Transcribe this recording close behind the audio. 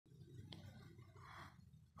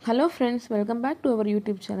Hello friends, welcome back to our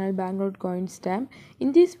YouTube channel Banknotecoinstamp.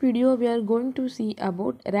 In this video, we are going to see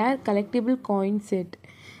about rare collectible coin set.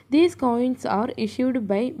 These coins are issued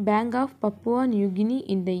by Bank of Papua New Guinea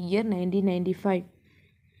in the year 1995.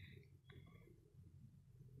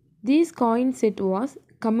 This coin set was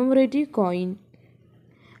commemorative coin.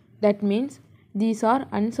 That means these are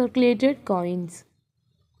uncirculated coins.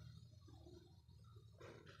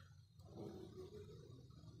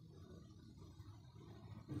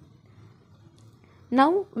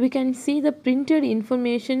 Now we can see the printed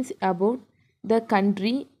informations about the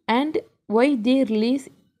country and why they release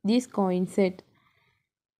this coin set.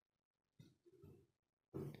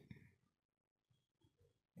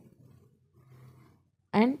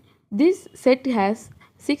 And this set has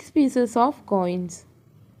 6 pieces of coins.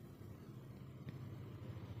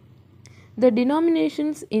 The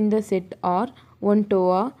denominations in the set are 1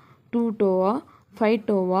 toa, 2 toa, 5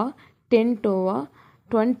 toa, 10 toa,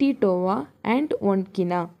 20 toa and 1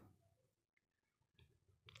 kina.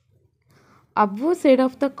 Upper side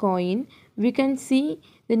of the coin, we can see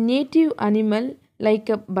the native animal like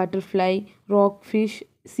a butterfly, rockfish,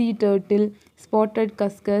 sea turtle, spotted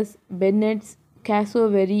cuscus, bennets,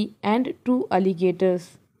 cassowary and 2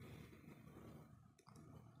 alligators.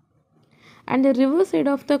 And the reverse side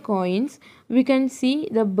of the coins, we can see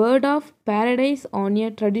the bird of paradise on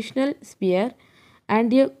a traditional spear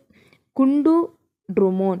and a kundu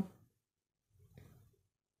dromon.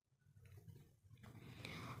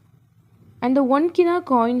 And the 1 kina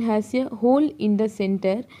coin has a hole in the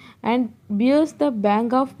center and bears the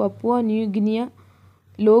Bank of Papua New Guinea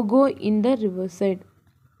logo in the reverse side.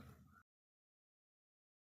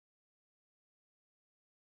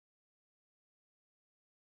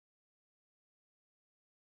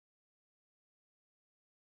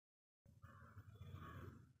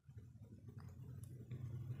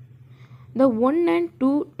 The 1 and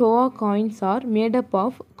 2 toa coins are made up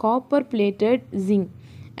of copper plated zinc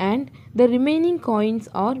and the remaining coins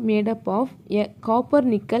are made up of a copper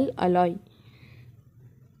nickel alloy.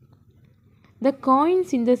 The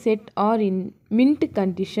coins in the set are in mint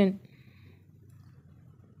condition.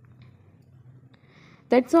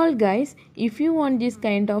 That's all guys. If you want this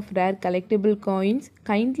kind of rare collectible coins,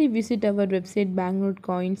 kindly visit our website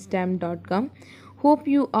banknotecoinstamp.com. Hope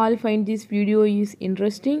you all find this video is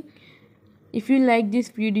interesting. If you like this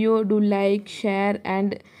video, do like, share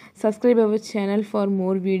and subscribe our channel for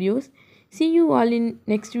more videos. See you all in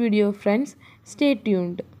next video friends. Stay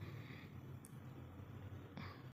tuned.